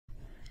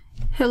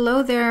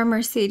Hello there,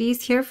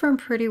 Mercedes here from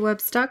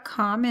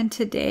prettywebs.com, and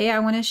today I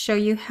want to show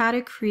you how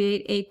to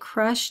create a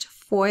crushed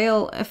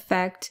foil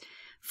effect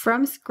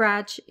from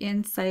scratch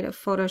inside of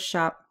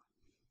Photoshop.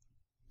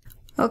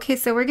 Okay,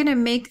 so we're going to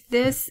make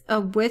this a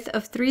width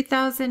of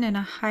 3000 and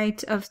a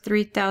height of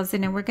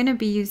 3000, and we're going to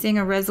be using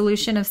a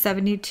resolution of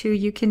 72.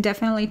 You can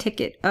definitely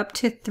take it up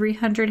to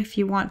 300 if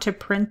you want to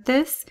print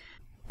this,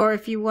 or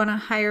if you want a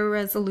higher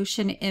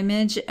resolution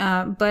image,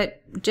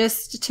 but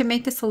just to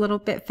make this a little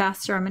bit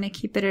faster, I'm going to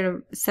keep it at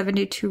a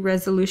 72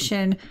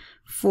 resolution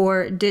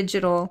for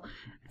digital.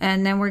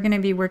 And then we're going to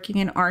be working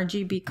in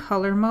RGB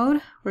color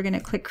mode. We're going to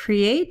click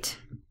Create.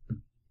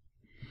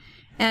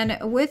 And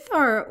with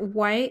our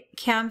white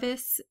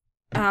canvas,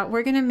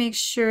 we're going to make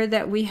sure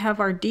that we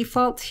have our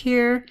defaults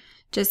here.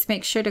 Just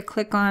make sure to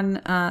click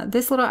on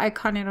this little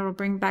icon and it'll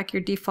bring back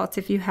your defaults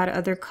if you had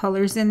other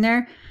colors in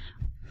there.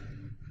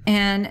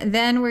 And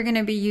then we're going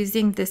to be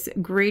using this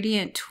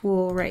gradient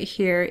tool right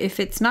here. If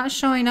it's not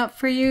showing up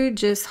for you,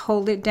 just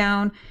hold it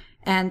down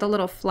and the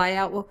little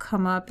flyout will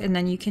come up, and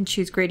then you can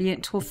choose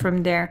gradient tool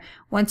from there.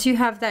 Once you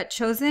have that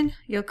chosen,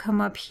 you'll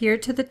come up here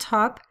to the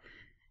top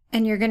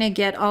and you're going to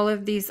get all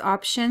of these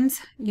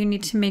options. You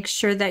need to make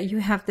sure that you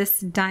have this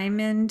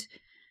diamond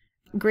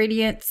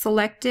gradient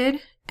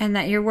selected and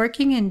that you're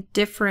working in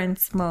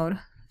difference mode.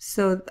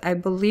 So I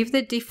believe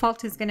the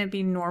default is going to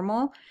be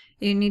normal.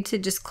 You need to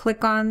just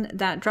click on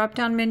that drop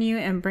down menu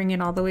and bring it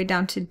all the way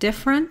down to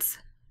difference.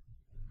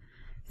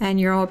 And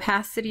your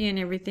opacity and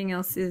everything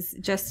else is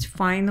just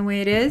fine the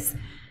way it is.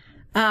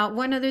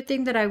 One other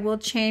thing that I will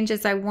change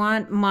is I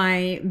want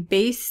my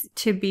base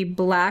to be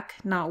black,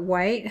 not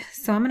white.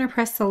 So I'm going to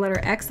press the letter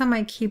X on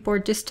my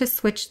keyboard just to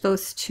switch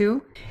those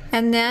two.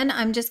 And then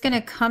I'm just going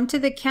to come to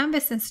the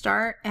canvas and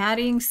start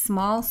adding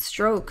small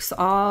strokes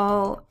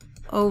all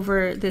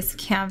over this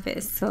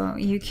canvas. So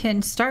you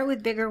can start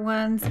with bigger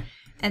ones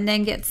and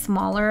then get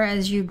smaller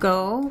as you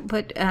go,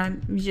 but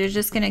you're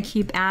just going to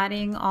keep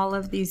adding all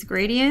of these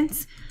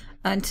gradients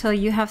until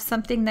you have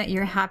something that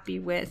you're happy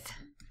with.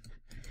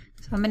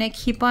 So I'm going to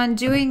keep on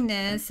doing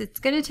this. It's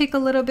going to take a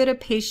little bit of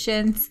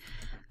patience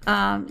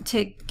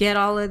to get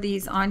all of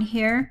these on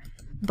here,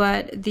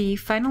 but the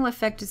final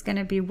effect is going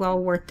to be well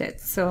worth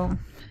it. So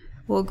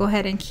we'll go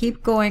ahead and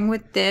keep going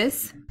with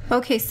this.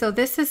 Okay, so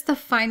this is the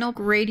final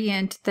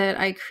gradient that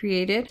I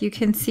created. You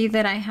can see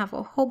that I have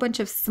a whole bunch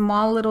of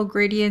small little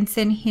gradients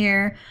in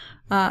here,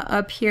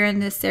 up here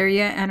in this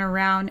area and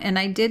around. And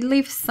I did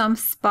leave some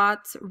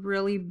spots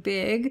really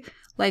big,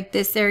 like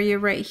this area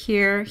right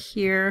here,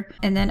 here,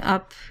 and then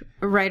up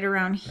right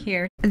around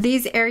here.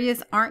 These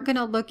areas aren't going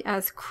to look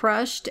as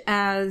crushed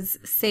as,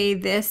 say,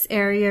 this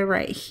area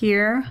right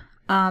here.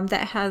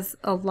 That has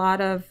a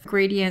lot of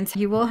gradients.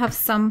 You will have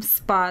some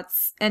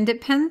spots, and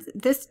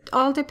this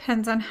all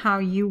depends on how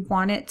you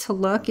want it to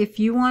look. If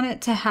you want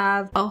it to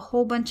have a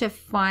whole bunch of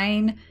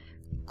fine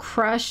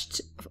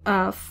crushed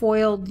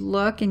foiled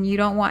look, and you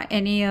don't want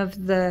any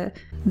of the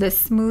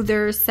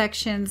smoother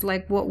sections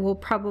like what we'll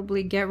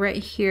probably get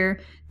right here,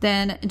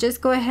 then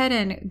just go ahead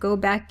and go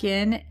back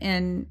in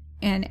and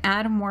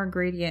add more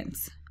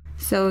gradients.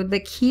 So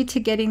the key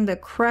to getting the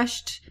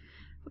crushed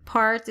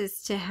part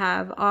is to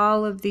have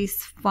all of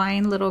these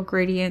fine little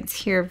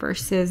gradients here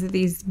versus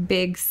these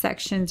big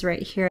sections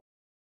right here.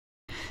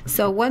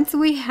 So once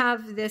we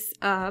have this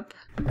up,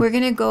 we're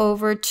going to go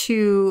over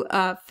to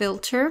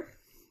filter,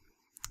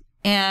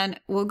 and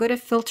we'll go to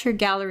filter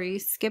gallery.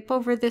 Skip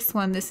over this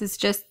one. This is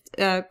just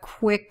a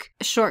quick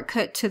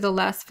shortcut to the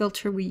last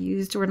filter we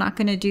used. We're not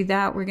going to do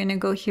that. We're going to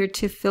go here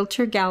to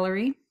filter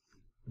gallery.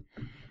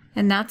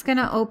 And that's going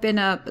to open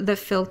up the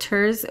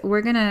filters.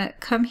 We're going to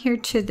come here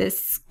to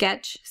this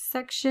sketch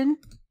section,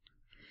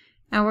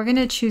 and we're going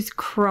to choose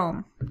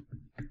Chrome.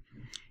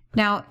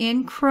 Now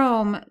in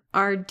Chrome,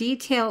 our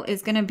detail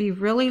is going to be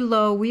really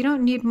low. We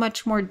don't need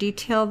much more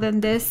detail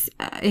than this.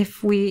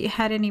 If we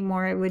had any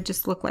more, it would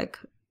just look like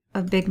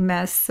a big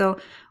mess. So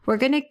we're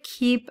going to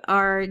keep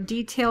our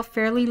detail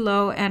fairly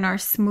low and our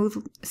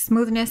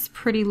smoothness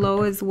pretty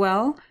low as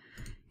well.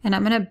 And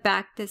I'm going to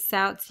back this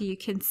out so you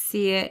can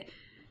see it.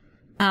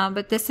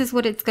 But this is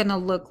what it's going to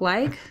look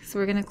like. So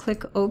we're going to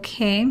click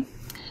OK.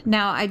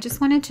 Now I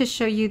just wanted to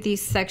show you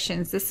these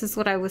sections. This is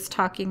what I was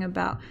talking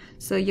about.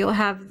 So you'll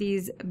have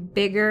these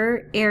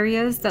bigger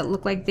areas that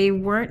look like they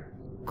weren't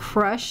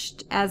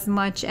crushed as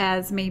much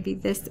as maybe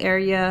this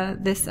area,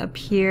 this up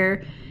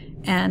here,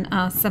 and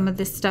some of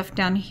this stuff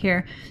down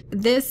here.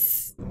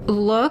 This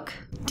look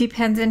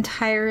depends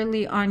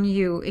entirely on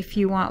you. If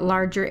you want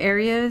larger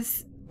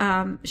areas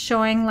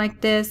showing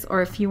like this,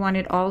 or if you want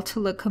it all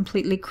to look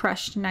completely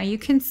crushed. Now you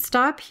can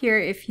stop here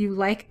if you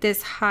like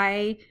this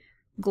high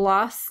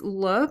gloss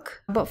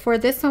look, but for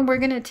this one we're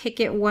going to take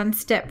it one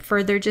step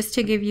further just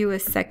to give you a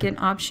second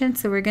option.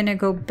 So we're going to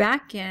go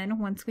back in.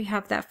 Once we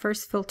have that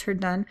first filter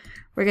done,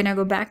 we're going to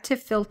go back to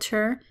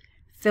filter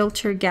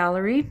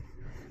gallery.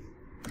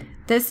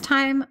 This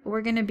time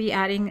we're going to be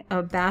adding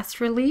a bas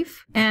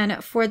relief,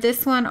 and for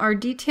this one our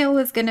detail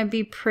is going to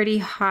be pretty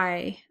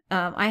high.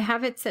 I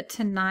have it set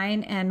to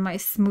 9 and my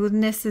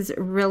smoothness is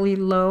really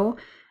low.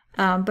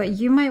 But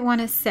you might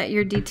want to set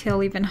your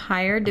detail even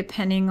higher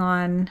depending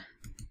on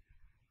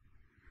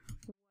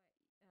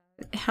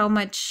how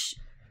much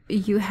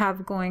you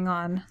have going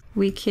on.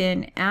 We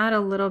can add a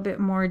little bit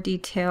more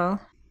detail.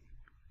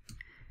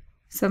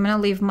 So I'm going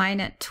to leave mine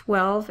at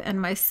 12,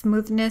 and my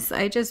smoothness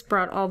I just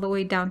brought all the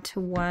way down to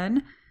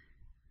 1.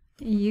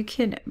 You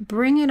can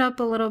bring it up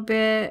a little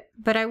bit,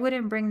 but I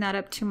wouldn't bring that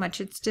up too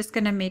much. It's just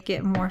going to make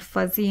it more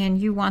fuzzy, and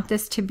you want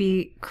this to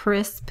be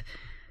crisp.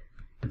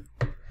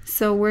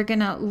 So we're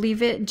going to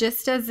leave it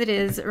just as it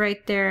is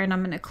right there, and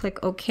I'm going to click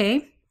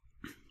OK.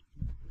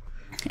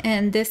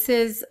 And this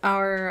is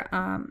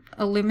our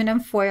aluminum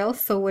foil.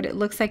 So what it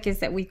looks like is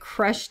that we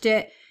crushed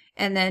it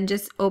and then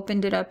just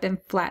opened it up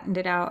and flattened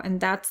it out. And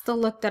that's the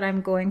look that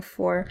I'm going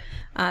for.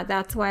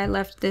 That's why I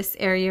left this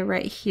area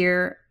right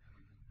here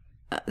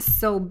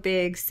so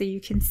big, so you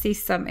can see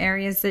some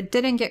areas that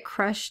didn't get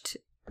crushed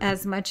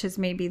as much as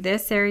maybe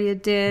this area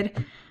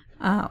did,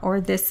 or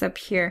this up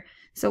here.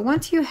 So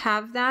once you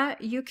have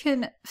that, you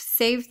can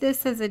save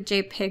this as a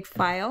JPEG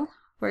file.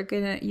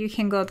 You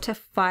can go up to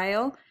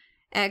File,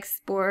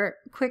 Export,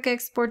 Quick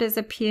Export as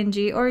a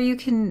PNG, or you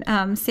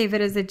can save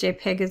it as a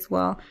JPEG as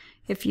well.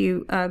 If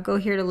you go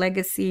here to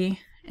Legacy,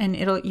 and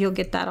you'll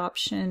get that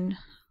option.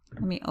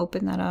 Let me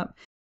open that up.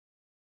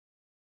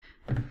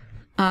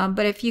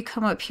 But if you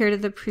come up here to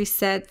the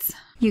presets,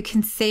 you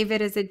can save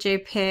it as a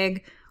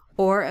JPEG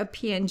or a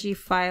PNG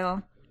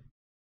file.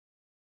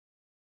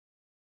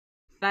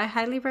 I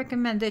highly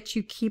recommend that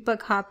you keep a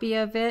copy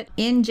of it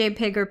in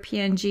JPEG or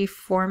PNG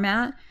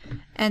format,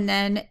 and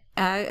then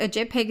a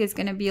JPEG is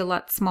going to be a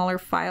lot smaller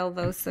file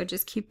though, so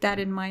just keep that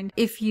in mind.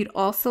 If you'd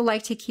also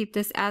like to keep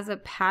this as a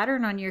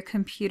pattern on your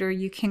computer,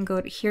 you can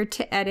go here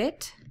to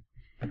Edit,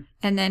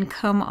 and then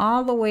come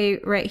all the way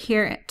right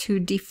here to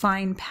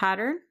Define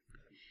Pattern.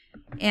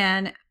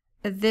 And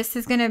this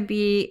is going to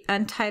be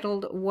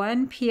Untitled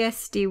 1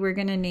 PSD. We're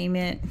going to name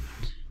it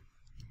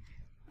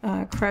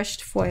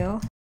Crushed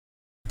Foil.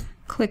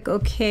 Click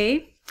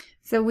OK.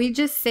 So we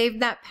just saved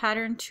that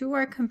pattern to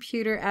our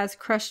computer as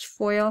crushed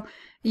foil.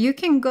 You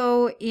can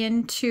go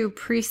into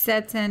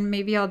presets, and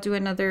maybe I'll do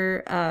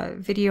another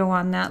video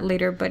on that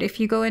later. But if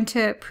you go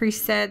into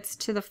presets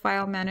to the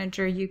file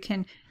manager, you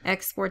can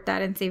export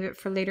that and save it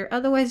for later.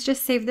 Otherwise,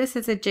 just save this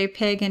as a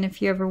JPEG. And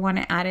if you ever want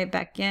to add it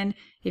back in,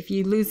 if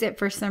you lose it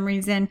for some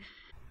reason,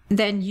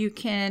 then you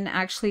can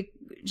actually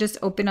just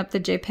open up the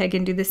JPEG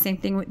and do the same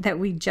thing that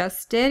we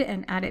just did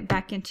and add it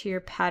back into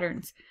your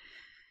patterns.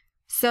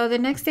 So the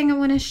next thing I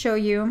want to show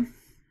you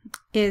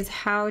is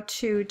how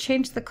to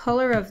change the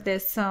color of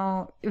this.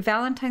 So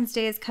Valentine's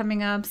Day is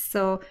coming up,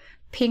 so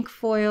pink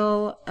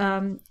foil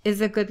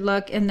is a good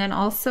look, and then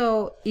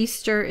also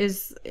Easter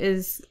is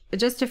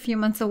just a few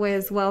months away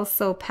as well,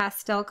 so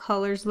pastel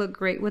colors look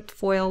great with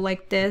foil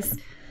like this.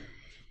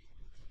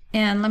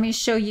 And let me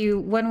show you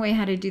one way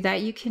how to do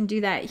that. You can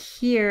do that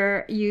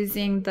here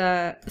using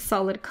the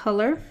solid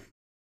color.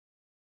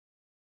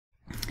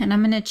 And I'm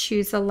going to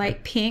choose a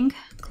light pink,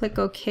 click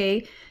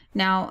OK.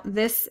 Now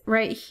this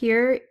right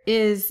here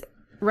is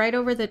right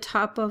over the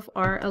top of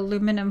our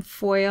aluminum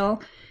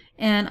foil,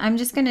 and I'm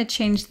just going to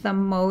change the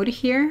mode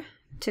here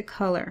to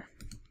color.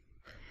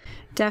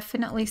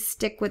 Definitely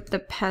stick with the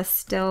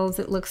pastels,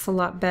 it looks a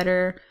lot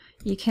better.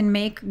 You can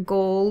make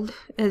gold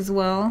as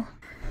well,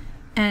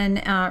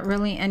 and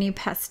really any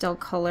pastel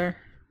color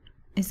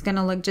is going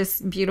to look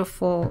just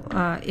beautiful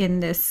in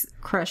this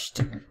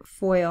crushed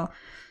foil.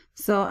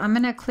 So I'm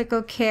going to click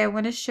OK. I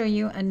want to show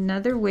you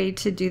another way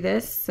to do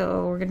this.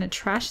 So we're going to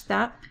trash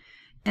that.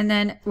 And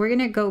then we're going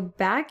to go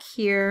back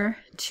here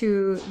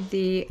to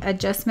the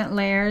adjustment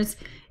layers.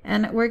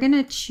 And we're going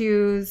to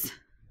choose,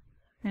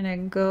 I'm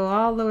going to go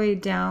all the way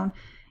down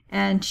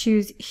and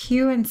choose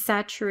Hue and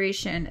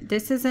Saturation.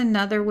 This is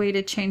another way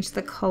to change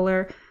the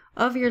color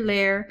of your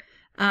layer.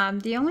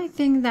 The only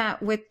thing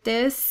that with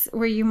this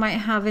where you might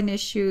have an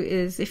issue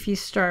is if you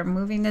start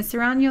moving this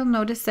around, you'll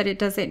notice that it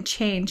doesn't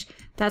change.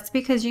 That's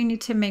because you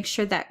need to make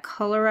sure that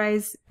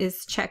colorize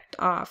is checked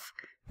off.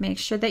 Make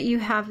sure that you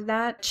have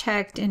that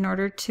checked in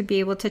order to be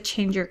able to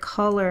change your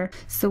color.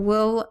 So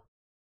we'll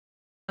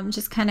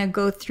just kind of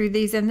go through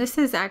these, and this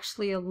is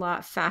actually a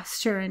lot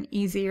faster and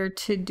easier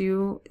to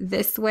do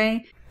this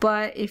way.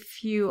 But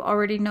if you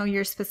already know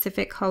your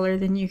specific color,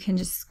 then you can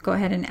just go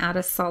ahead and add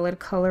a solid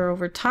color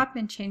over top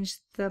and change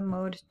the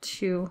mode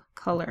to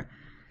color.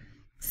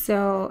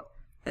 So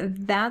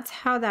that's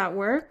how that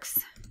works.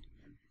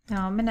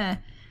 Now I'm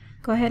gonna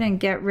go ahead and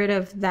get rid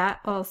of that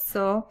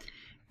also.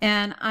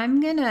 And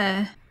I'm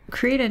gonna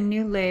create a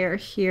new layer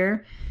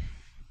here,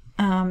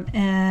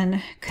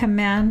 and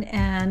Command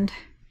and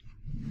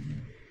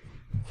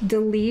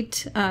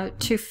delete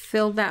to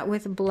fill that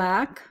with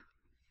black.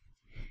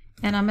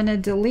 And I'm going to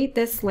delete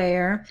this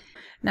layer,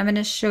 and I'm going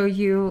to show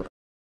you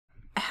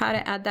how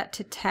to add that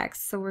to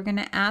text. So we're going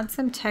to add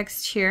some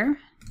text here,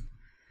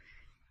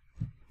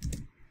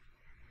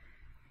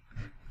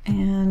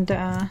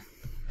 and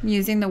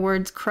using the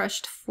words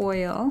crushed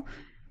foil,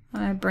 I'm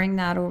going to bring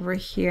that over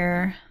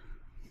here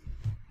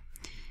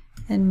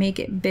and make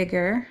it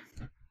bigger.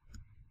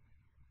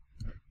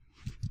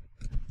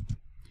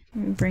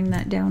 Let me bring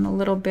that down a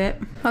little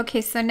bit. Okay,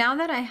 so now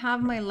that I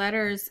have my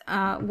letters,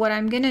 what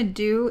I'm gonna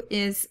do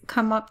is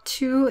come up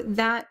to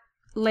that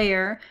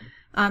layer,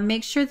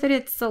 make sure that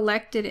it's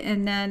selected,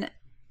 and then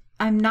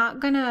I'm not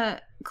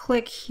gonna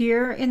click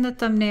here in the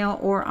thumbnail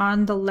or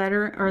on the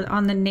letter or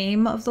on the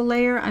name of the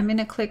layer. I'm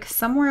gonna click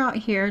somewhere out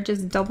here,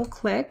 just double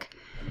click,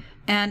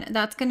 and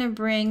that's gonna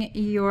bring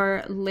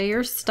your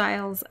layer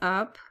styles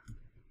up.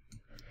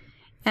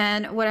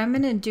 And what I'm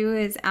gonna do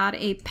is add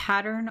a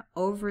pattern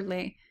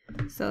overlay.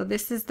 So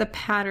this is the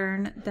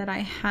pattern that I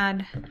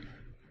had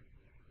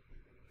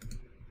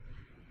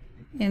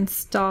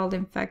installed.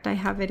 In fact, I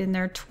have it in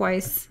there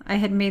twice. I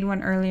had made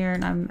one earlier,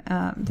 and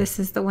this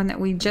is the one that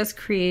we just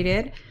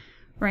created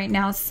right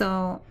now.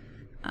 So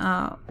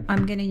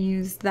I'm gonna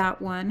use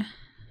that one,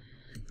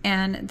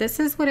 and this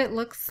is what it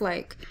looks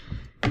like.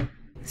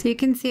 So you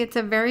can see it's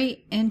a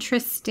very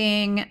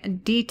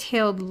interesting,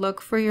 detailed look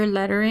for your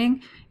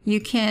lettering. You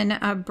can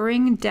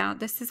bring down,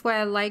 this is why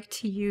I like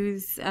to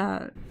use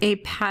a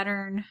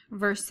pattern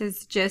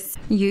versus just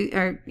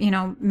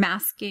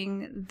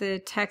masking the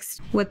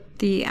text with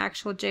the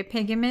actual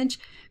JPEG image,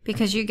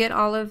 because you get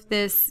all of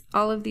these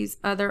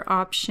other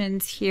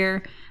options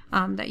here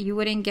that you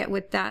wouldn't get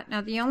with that.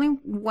 Now, the only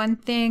one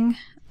thing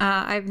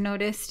I've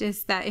noticed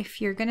is that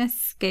if you're gonna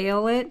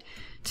scale it,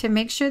 to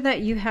make sure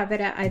that you have it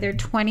at either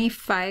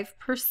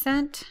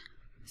 25%,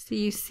 so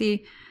you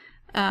see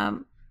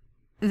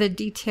the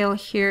detail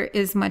here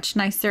is much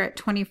nicer at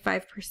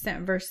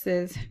 25%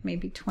 versus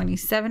maybe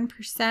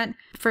 27%.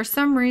 For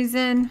some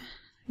reason,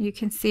 you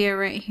can see it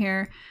right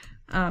here,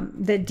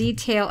 the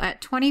detail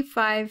at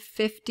 25,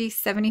 50,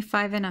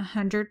 75, and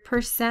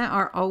 100%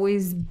 are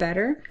always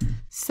better.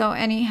 So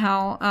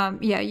anyhow,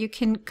 yeah, you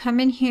can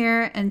come in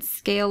here and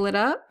scale it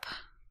up.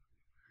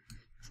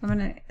 So I'm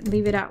gonna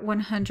leave it at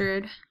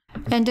 100.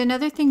 And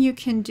another thing you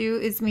can do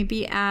is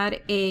maybe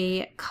add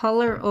a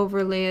color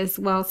overlay as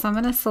well. So I'm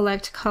going to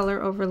select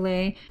color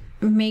overlay.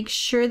 Make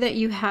sure that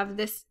you have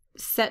this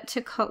set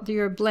to color,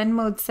 your blend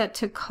mode set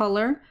to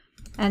color,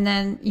 and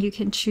then you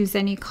can choose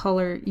any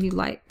color you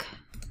like.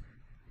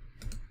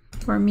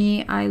 For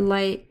me, I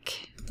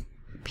like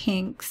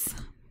pinks,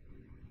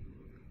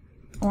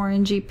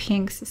 orangey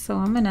pinks. So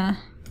I'm going to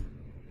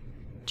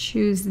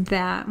choose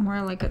that,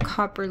 more like a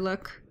copper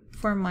look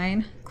for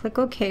mine. Click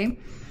OK.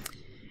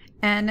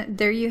 And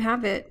there you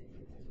have it.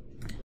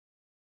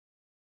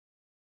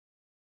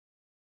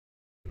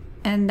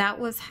 And that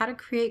was how to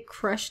create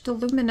crushed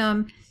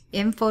aluminum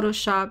in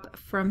Photoshop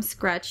from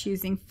scratch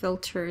using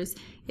filters.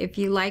 If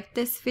you liked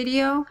this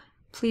video,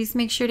 please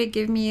make sure to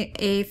give me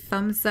a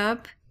thumbs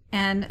up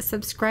and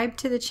subscribe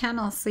to the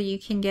channel so you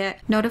can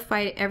get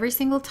notified every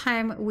single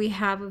time we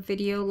have a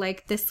video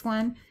like this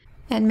one.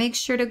 And make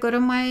sure to go to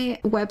my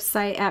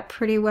website at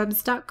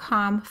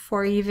prettywebs.com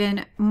for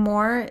even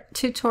more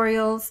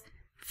tutorials,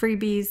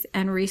 freebies,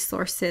 and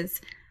resources.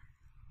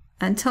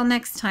 Until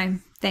next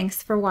time,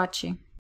 thanks for watching.